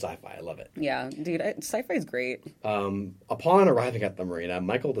 So sci-fi. I love it. Yeah, dude, sci-fi is great. Upon arriving at the marina,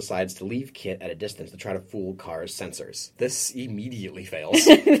 Michael decides to leave KITT at a distance to try to fool KARR's sensors. This immediately fails.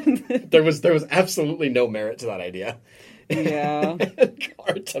 There was absolutely no merit to that idea. Yeah.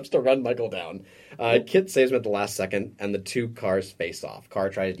 KARR attempts to run Michael down. KITT saves him at the last second, and the two cars face off. KARR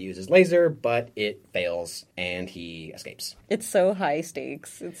tries to use his laser, but it fails, and he escapes. It's so high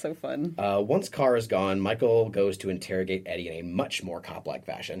stakes. It's so fun. Once KARR is gone, Michael goes to interrogate Eddie in a much more cop-like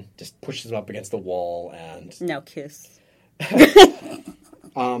fashion. Just pushes him up against the wall, and... Now kiss.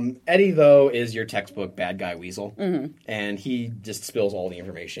 Eddie, though, is your textbook bad guy weasel, and he just spills all the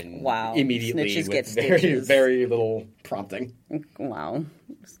information immediately with very, very little prompting. Wow.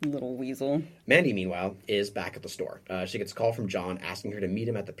 Little weasel. Mandy, meanwhile, is back at the store. She gets a call from John asking her to meet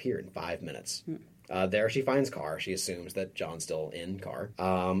him at the pier in 5 minutes. There she finds KARR. She assumes that John's still in KARR,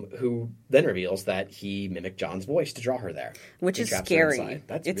 who then reveals that he mimicked John's voice to draw her there. Which is scary.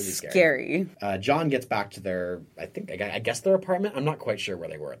 That's really scary. John gets back to their, I guess their apartment. I'm not quite sure where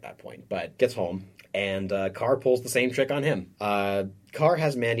they were at that point, but gets home, and KARR pulls the same trick on him. KARR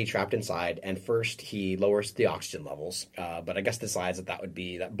has Mandy trapped inside, and first he lowers the oxygen levels, but I guess decides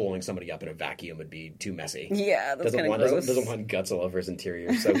that blowing somebody up in a vacuum would be too messy. Yeah, that's kind of gross. Doesn't want guts all over his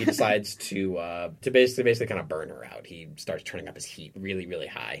interior, so he decides to basically kind of burn her out. He starts turning up his heat really, really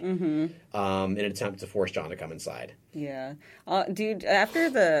high in an attempt to force John to come inside. Yeah, dude. After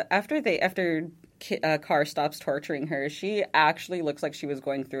KARR stops torturing her, she actually looks like she was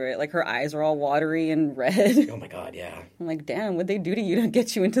going through it. Like, her eyes are all watery and red. Oh my god, yeah. I'm like, damn, what'd they do to you to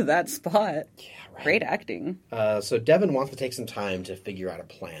get you into that spot? Yeah, right. Great acting. So Devin wants to take some time to figure out a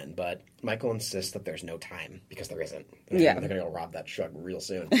plan, but Michael insists that there's no time, because there isn't. They're going to go rob that truck real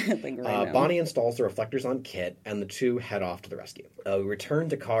soon. Bonnie installs the reflectors on KITT, and the two head off to the rescue. We return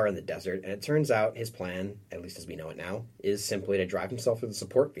to KARR in the desert, and it turns out his plan, at least as we know it now, is simply to drive himself through the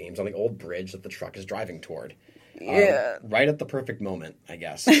support beams on the old bridge that the truck is driving toward. Yeah. Right at the perfect moment, I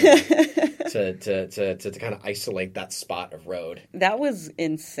guess, to kind of isolate that spot of road. That was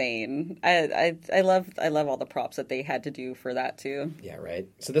insane. I love all the props that they had to do for that too. Yeah, right.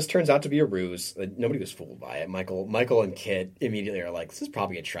 So this turns out to be a ruse. Nobody was fooled by it. Michael and KITT immediately are like, "This is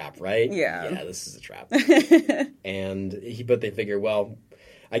probably a trap, right?" Yeah. Yeah, this is a trap. But they figure, well,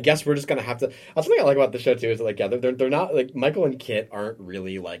 I guess we're just gonna have to. That's something I like about the show too. Is like, yeah, they're not like Michael and KITT aren't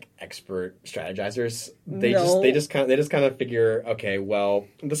really like expert strategizers. They just kind of figure, okay, well,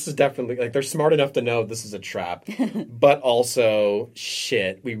 this is definitely like they're smart enough to know this is a trap, but also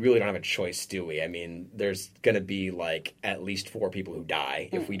shit, we really don't have a choice, do we? I mean, there's gonna be like at least 4 people who die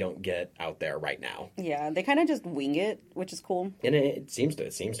if we don't get out there right now. Yeah, they kind of just wing it, which is cool. And it seems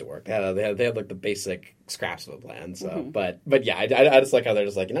to work. They have like the basic scraps of a plan. So, but yeah, I just like how they're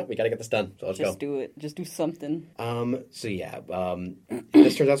just like, we got to get this done. So let's go. Just do it. Just do something. So yeah,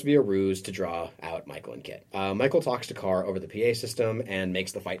 this turns out to be a ruse to draw out Michael and KITT. Michael talks to KARR over the PA system and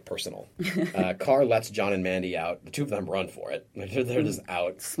makes the fight personal. KARR lets John and Mandy out. The two of them run for it. They're just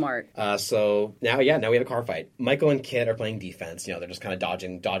out. Smart. So now we have a KARR fight. Michael and KITT are playing defense. They're just kind of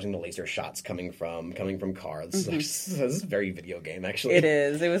dodging the laser shots coming from KARR. This is very video game, actually. It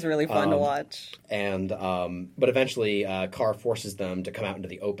is. It was really fun to watch. And but eventually, KARR forces them to come out into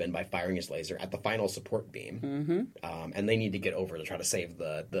the open by firing his laser at the final support beam. And they need to get over to try to save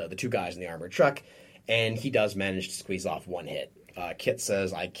the 2 guys in the armored truck. And he does manage to squeeze off 1 hit. KITT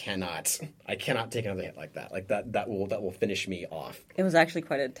says, I cannot take another hit like that. Like that will finish me off. It was actually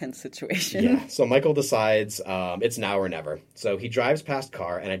quite a tense situation. Yeah. So Michael decides it's now or never. So he drives past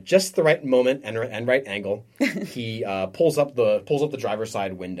KARR, and at just the right moment and right angle, he pulls up the driver's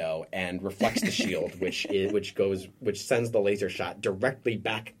side window and reflects the shield, which sends the laser shot directly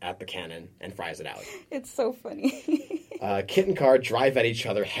back at the cannon and fries it out. It's so funny. KITT and KARR drive at each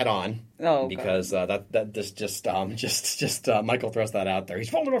other head on. Oh, because that just Michael throws that out there. He's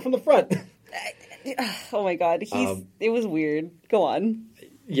folding up from the front. Oh my god, it was weird. Go on.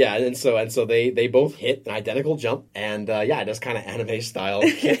 Yeah, and so they both hit an identical jump, and just kind of anime style.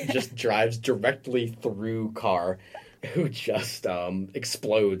 KITT just drives directly through KARR, who just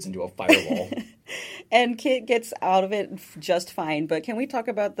explodes into a firewall. And KITT gets out of it just fine, but can we talk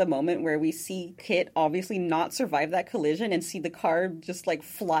about the moment where we see KITT obviously not survive that collision and see the car just like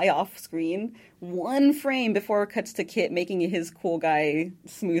fly off screen 1 frame before it cuts to KITT making his cool guy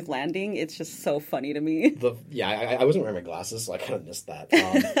smooth landing? It's just so funny to me. I wasn't wearing my glasses, so I kind of missed that.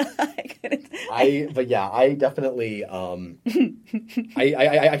 I couldn't. I definitely I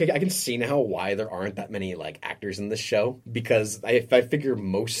can see now why there aren't that many like actors in this show, because I figure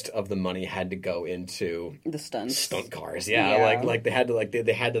most of the money had to go into the stunt cars. Like they had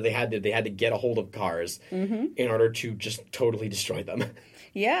to get a hold of cars in order to just totally destroy them.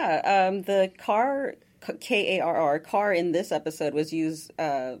 Yeah, the KARR, KARR, KARR in this episode was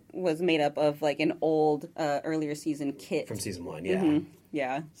made up of like an old earlier season KITT from season 1. Yeah.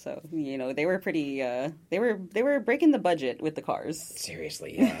 Yeah, so they were pretty. They were breaking the budget with the cars.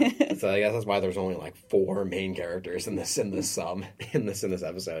 Seriously, yeah. So I guess that's why there's only like 4 main characters in this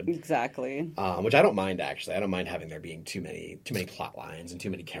episode. Exactly. Which I don't mind, actually. I don't mind having there being too many plot lines and too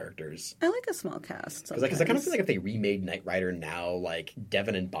many characters. I like a small cast. Because I kind of feel like if they remade Knight Rider now, like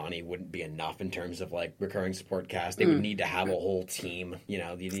Devin and Bonnie wouldn't be enough in terms of like recurring support cast. They would need to have a whole team. You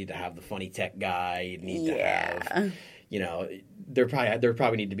need to have the funny tech guy. You'd need to have. There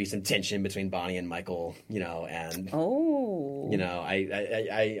probably need to be some tension between Bonnie and Michael, and I'm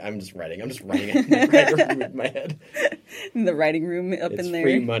just writing it in the writing room in my head. In the writing room up it's in there.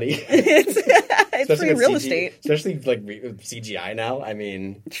 Free money. It's free real estate. Especially like CGI now. I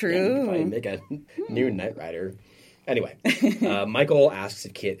mean, true. Probably make a new Knight Rider. Anyway, Michael asks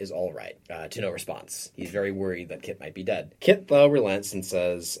if KITT is all right, to no response. He's very worried that KITT might be dead. KITT, though, relents and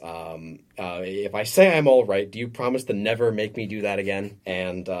says, if I say I'm all right, do you promise to never make me do that again?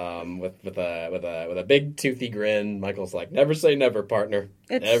 And with a big toothy grin, Michael's like, never say never, partner.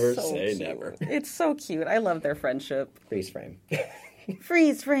 Never say never. It's so cute. I love their friendship. Freeze frame.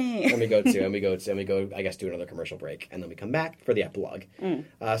 Freeze frame. And we go, I guess, do another commercial break, and then we come back for the epilogue.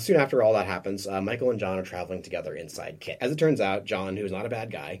 Soon after all that happens, Michael and John are traveling together inside KITT. As it turns out, John, who's not a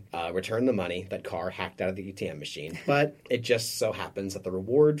bad guy, returned the money that KARR hacked out of the ATM machine, but it just so happens that the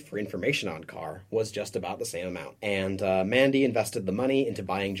reward for information on KARR was just about the same amount. And Mandy invested the money into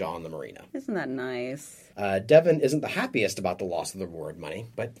buying John the Marina. Isn't that nice? Devin isn't the happiest about the loss of the reward money,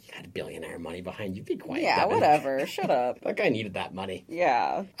 but you had billionaire money behind you. Be quiet, yeah, Devin. whatever. Shut up. That guy needed that money.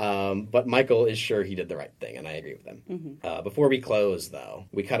 Yeah. But Michael is sure he did the right thing, and I agree with him. Before we close, though,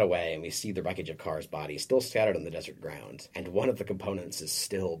 we cut away and we see the wreckage of KARR's body still scattered on the desert ground, and one of the components is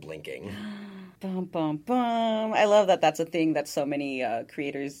still blinking. Bum, bum, bum. I love that that's a thing that so many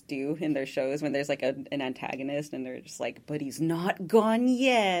creators do in their shows when there's like an antagonist and they're just like, but he's not gone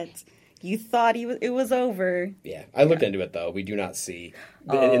yet. You thought it was over. Yeah, I looked into it though. We do not see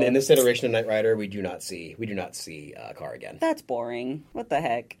in this iteration of Knight Rider. We do not see KARR again. That's boring. What the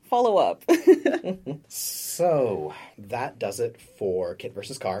heck? Follow up. So that does it for KITT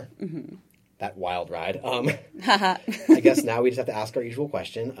versus KARR. Mm-hmm. That wild ride. I guess now we just have to ask our usual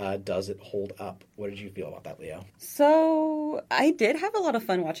question. Does it hold up? What did you feel about that, Leo? So, I did have a lot of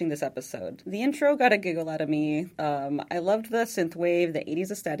fun watching this episode. The intro got a giggle out of me. I loved the synthwave, the 80s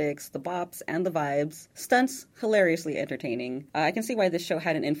aesthetics, the bops, and the vibes. Stunts, hilariously entertaining. I can see why this show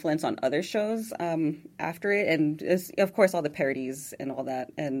had an influence on other shows after it, and of course all the parodies and all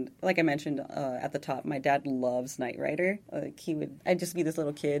that. And like I mentioned at the top, my dad loves Knight Rider. I'd just be this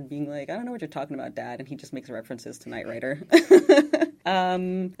little kid being like, I don't know what you're talking about, Dad, and he just makes references to Knight Rider.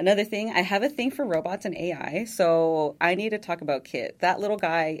 Another thing, I have a thing for robots and AI, so I need to talk about KITT. That little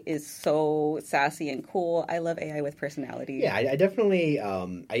guy is so sassy and cool. I love AI with personality. Yeah, I definitely.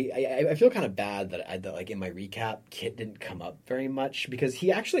 I feel kind of bad that like in my recap, KITT didn't come up very much because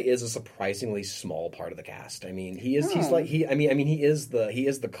he actually is a surprisingly small part of the cast. I mean, he is. Oh. He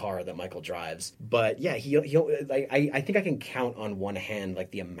is the car that Michael drives. But yeah, I think I can count on one hand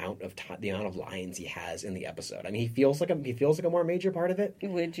like the amount of lines he has in the episode. I mean, he feels like a more major part of it.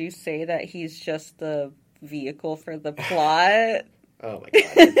 Would you say that he's just the vehicle for the plot? Oh my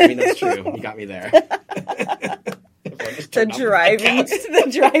god! I mean, that's true. You got me there. The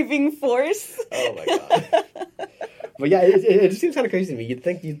driving force. Oh my god! But yeah, it just seems kind of crazy to me. You'd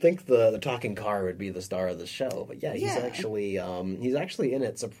think the talking car would be the star of the show, but yeah, he's actually in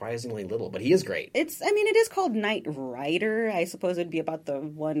it surprisingly little, but he is great. It is called Knight Rider. I suppose it'd be about the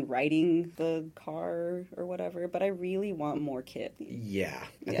one riding the car or whatever. But I really want more KITT. Yeah,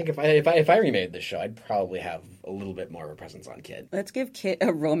 I think if I remade this show, I'd probably have a little bit more of a presence on KITT. Let's give KITT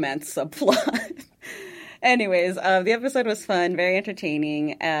a romance subplot. Anyways, the episode was fun, very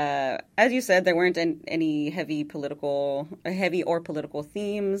entertaining. As you said, there weren't any heavy or political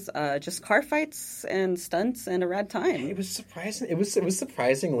themes. Just car fights and stunts and a rad time. It was surprising. It was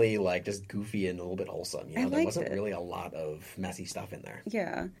surprisingly like just goofy and a little bit wholesome. There wasn't really a lot of messy stuff in there.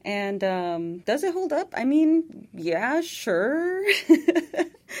 Yeah, and does it hold up? I mean, yeah, sure.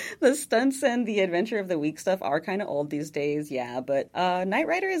 The stunts and the adventure of the week stuff are kind of old these days, yeah, but Knight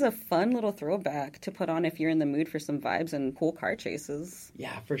Rider is a fun little throwback to put on if you're in the mood for some vibes and cool car chases.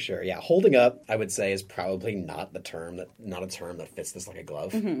 Yeah, for sure. Yeah, holding up, I would say, is probably not a term that fits this like a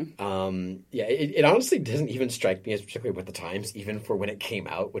glove. Mm-hmm. Yeah, it honestly doesn't even strike me as particularly with the times, even for when it came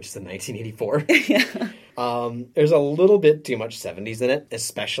out, which is in 1984. Yeah. There's a little bit too much 70s in it,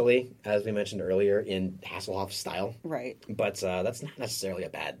 especially, as we mentioned earlier, in Hasselhoff's style. Right. But that's not necessarily a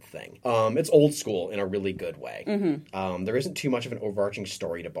bad thing. It's old school in a really good way. Mm-hmm. There isn't too much of an overarching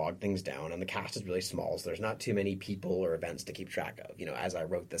story to bog things down, and the cast is really small, so there's not too many people or events to keep track of. You know, as I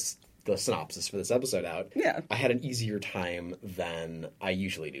wrote the synopsis for this episode out, I had an easier time than I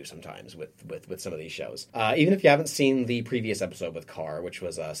usually do sometimes with some of these shows. Even if you haven't seen the previous episode with KARR, which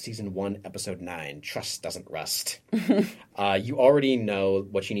was season 1, episode 9, Trust Doesn't Rust, you already know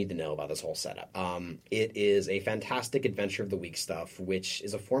what you need to know about this whole setup. It is a fantastic adventure of the week stuff, which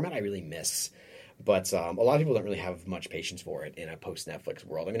is a format I really miss. But a lot of people don't really have much patience for it in a post-Netflix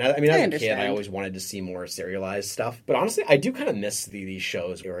world. I mean, as a kid, I always wanted to see more serialized stuff. But honestly, I do kind of miss these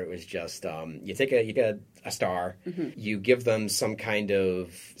shows where it was just you get a star, mm-hmm. you give them some kind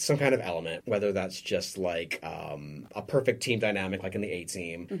of element, whether that's just like a perfect team dynamic like in the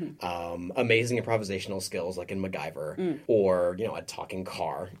A-Team, mm-hmm. Amazing improvisational skills like in MacGyver, or a talking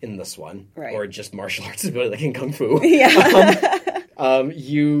car in this one, right. Or just martial arts ability like in Kung Fu. Yeah.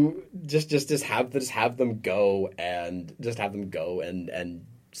 You just have them go and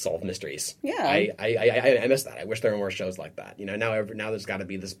solve mysteries. Yeah, I miss that. I wish there were more shows like that. Now there's got to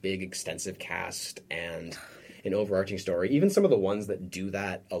be this big extensive cast and an overarching story. Even some of the ones that do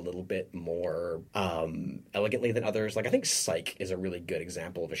that a little bit more elegantly than others. Like I think Psych is a really good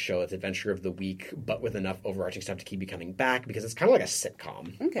example of a show that's adventure of the week, but with enough overarching stuff to keep you coming back because it's kind of like a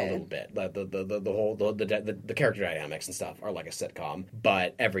sitcom a little bit. The character dynamics and stuff are like a sitcom,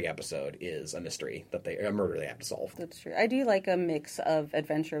 but every episode is a mystery a murder they have to solve. That's true. I do like a mix of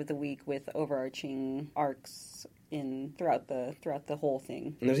adventure of the week with overarching arcs throughout the whole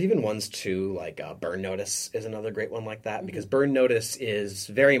thing. And there's even ones too, like Burn Notice is another great one like that, mm-hmm. because Burn Notice is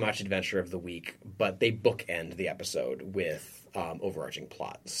very much adventure of the week, but they bookend the episode with overarching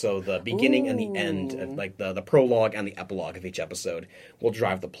plot. So the beginning and the end, like the prologue and the epilogue of each episode will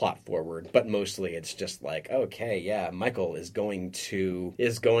drive the plot forward, but mostly it's just like, okay, yeah, Michael is going to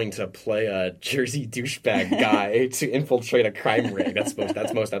play a Jersey douchebag guy to infiltrate a crime ring. That's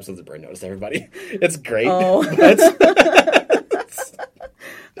most episodes of Burn Notice, everybody. It's great. Oh.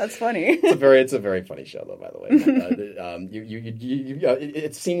 That's funny. It's a very funny show, though. By the way,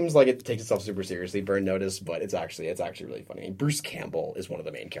 it seems like it takes itself super seriously. Burn Notice, but it's actually really funny. And Bruce Campbell is one of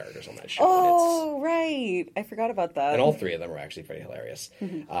the main characters on that show. Oh, right! I forgot about that. And all three of them are actually pretty hilarious.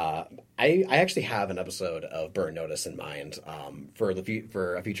 I actually have an episode of Burn Notice in mind for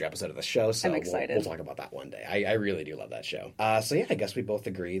a future episode of the show. So I'm excited. We'll talk about that one day. I really do love that show. So yeah, I guess we both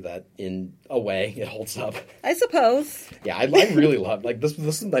agree that in a way it holds up. I suppose. Yeah, I really love this.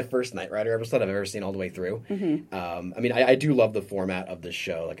 This is my first Knight Rider episode I've ever seen all the way through. I mean, I do love the format of the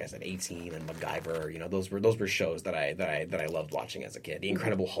show. Like I said, 18 and MacGyver. You know, those were shows that I loved watching as a kid. The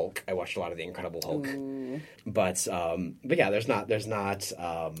Incredible Hulk. I watched a lot of the Incredible Hulk. But yeah, there's not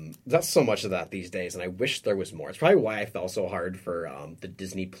so much of that these days, and I wish there was more. It's probably why I fell so hard for the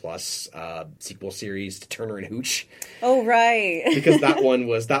Disney Plus sequel series to Turner and Hooch. Oh, right. Because that one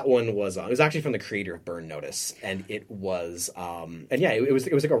was it was actually from the creator of Burn Notice, and it was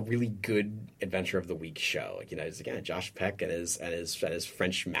it was like a really good Adventure of the Week show. Like, you know, it's again Josh Peck and his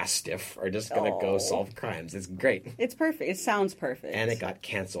French Mastiff are just gonna go solve crimes. It's great. It's perfect. It sounds perfect. And it got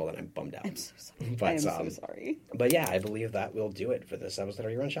canceled, and I'm bummed out. I'm so sorry. But, I am so sorry. But yeah, I believe that will do it for this episode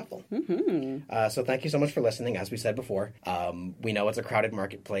of Rerun Shuffle. So thank you so much for listening. As we said before, we know it's a crowded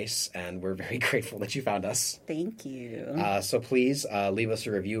marketplace, and we're very grateful that you found us. Thank you. So please leave us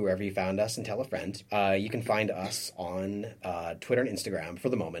a review wherever you found us and tell a friend. You can find us on Twitter and Instagram for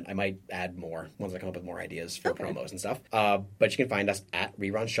the moment. I might add more once I come up with more ideas for promos and stuff. But you can find us at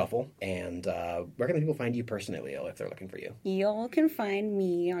Rerun Shuffle. And where can people find you personally, Leo, if they're looking for you? Y'all can find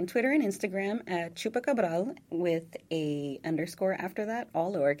me on Twitter and Instagram at Chupacabral with a _ after that,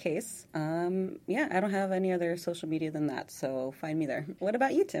 all lowercase. Yeah, I don't have any other social media than that, so find me there. What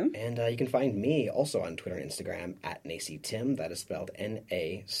about you, Tim? And you can find me also on Twitter and Instagram at NacyTim. That is spelled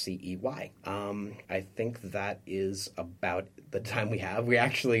Nacey. I think that is about the time we have. We're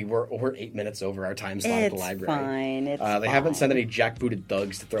 8 minutes over our time slot at the library. It's they fine. haven't sent any jackbooted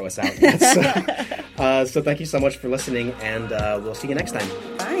thugs to throw us out yet. So thank you so much for listening, and we'll see you next time.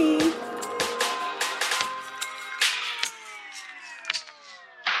 Bye.